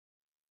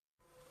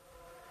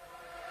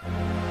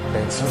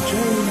And so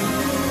change.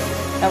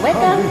 You're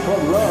welcome. Hungry for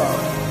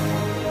love.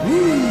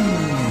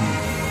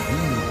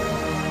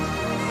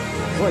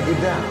 Break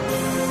it down.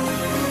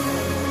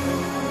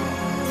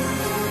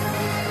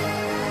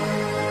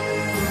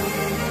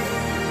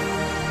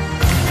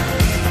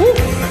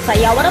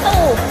 Sayaw na to.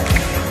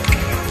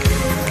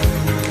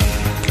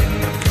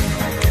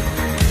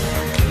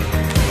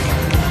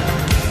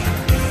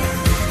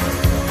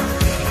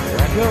 Here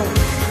I go.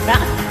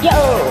 Rock, yo.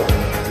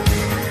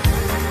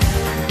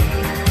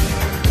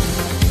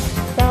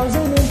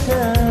 Thousand and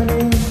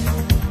turning.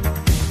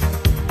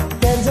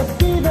 There's a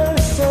fever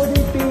so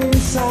deep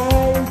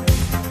inside.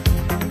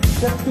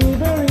 The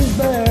fever is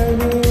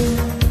burning.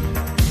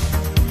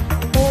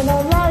 And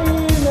I'm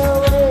lying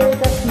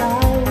awake at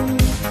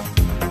night.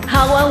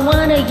 How I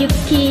wanna you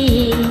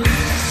kiss.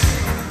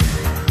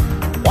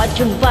 Want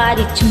your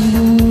body to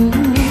move.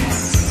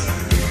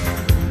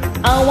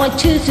 I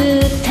want you to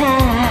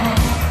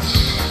touch.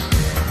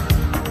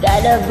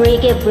 Gotta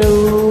break it, bro.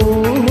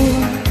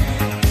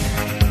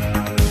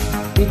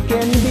 It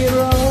can be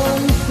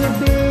wrong to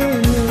be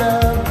in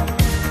love.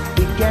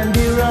 It can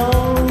be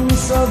wrong,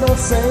 so they'll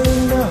say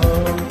no.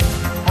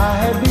 I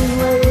have been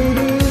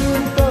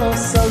waiting for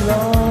so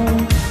long.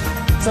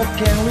 So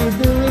can we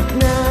do it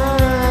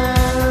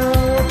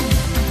now?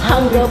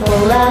 Hunger for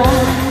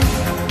love.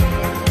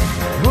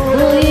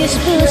 Please,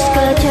 please,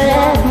 cut your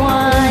at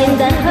in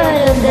the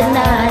heart of the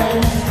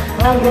night.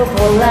 Hunger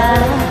for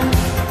love.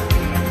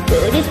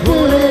 Please,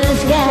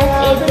 please,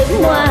 get it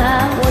moi.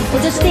 Want you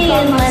to stay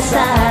in my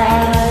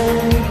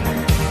side.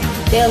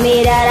 Tell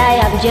me that I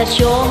am just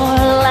your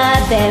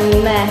life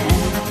and man.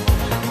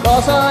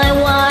 Cause all I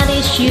want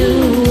is you,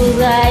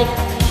 right?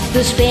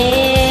 To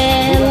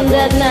spend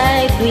that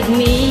night with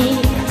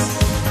me.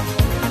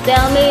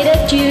 Tell me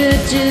that you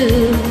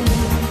do.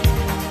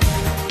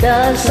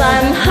 Cause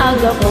I'm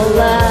hungry for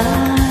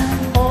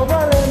love.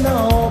 Over and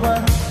over,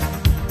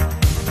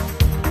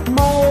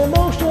 my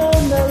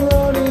emotions are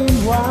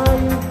running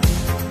wild.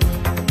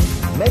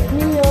 Make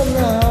me your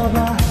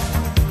lover.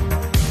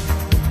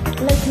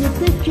 Let me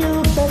take you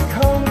back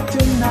home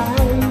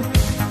tonight.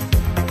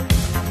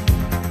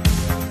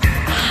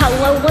 How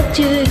I want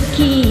to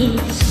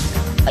kiss,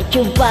 want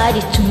your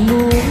body to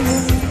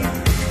move.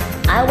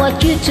 I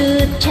want you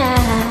to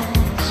touch.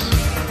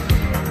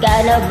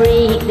 Gotta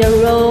break the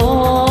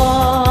rules.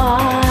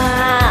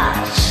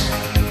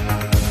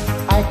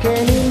 I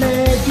can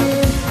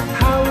imagine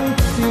how it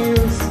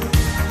feels,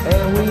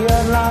 and we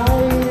are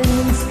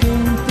lying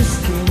skin to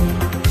skin.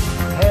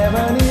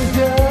 Heaven is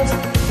just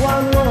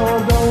one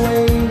world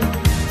away.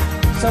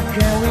 So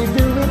can we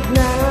do it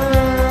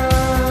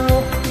now?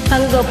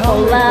 Hunger for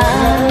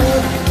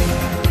love.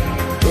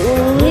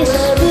 Please,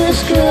 please,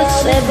 please,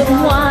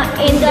 everyone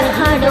in the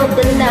heart of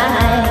the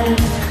night.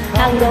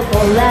 Hunger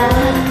for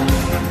love.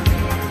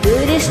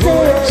 Please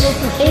touch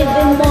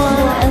even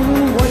more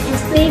and want to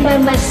stay by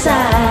my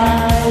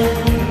side.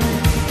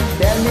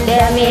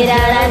 Tell me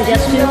that I'm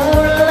just your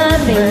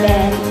loving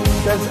man.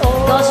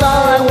 Cause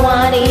all I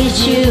want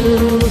is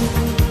you.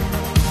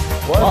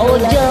 Or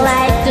would you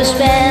like to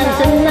spend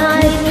the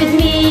night with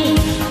me?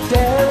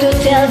 To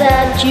tell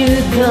that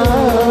you go.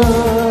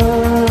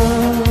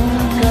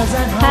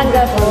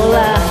 Hunger for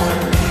love.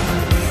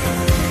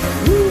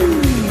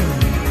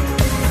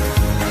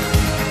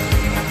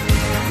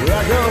 Here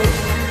I go.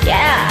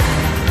 Yeah.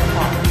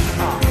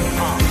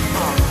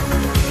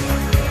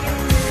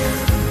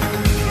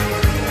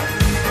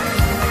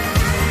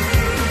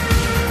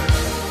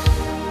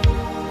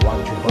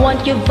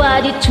 Want your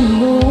body to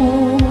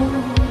move.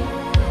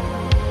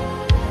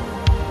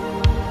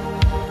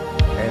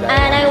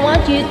 And I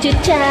want you to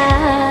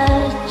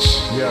touch.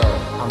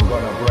 Yeah, I'm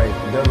gonna break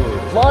the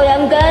rules. Boy,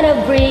 I'm gonna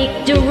break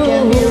the It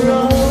can be rules.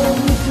 wrong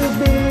to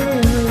be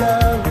in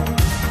love.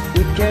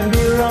 It can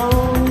be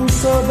wrong,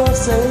 so they'll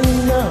say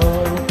no.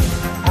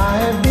 I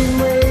have been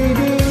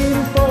waiting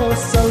for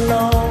so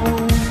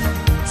long.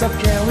 So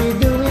can we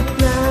do it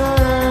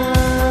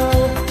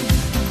now?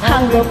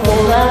 Hunger for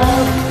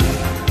love.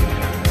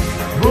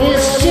 We'll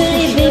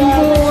surely be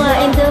more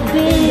in the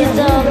beat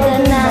of the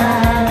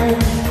night.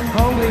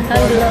 Hungry for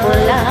Hunger for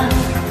love. love.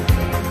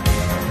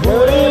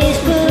 Please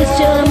put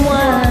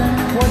someone.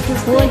 Want to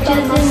stay Want you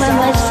by to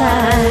my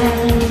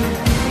side.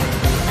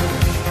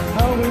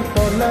 Hungry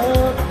for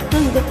love.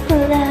 Hunger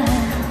for love.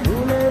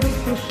 Voulez-vous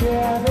coucher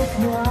avec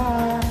moi?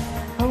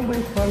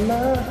 Hungry for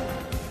love.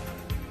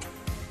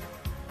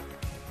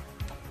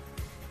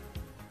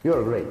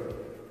 You're great.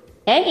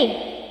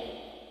 Hey.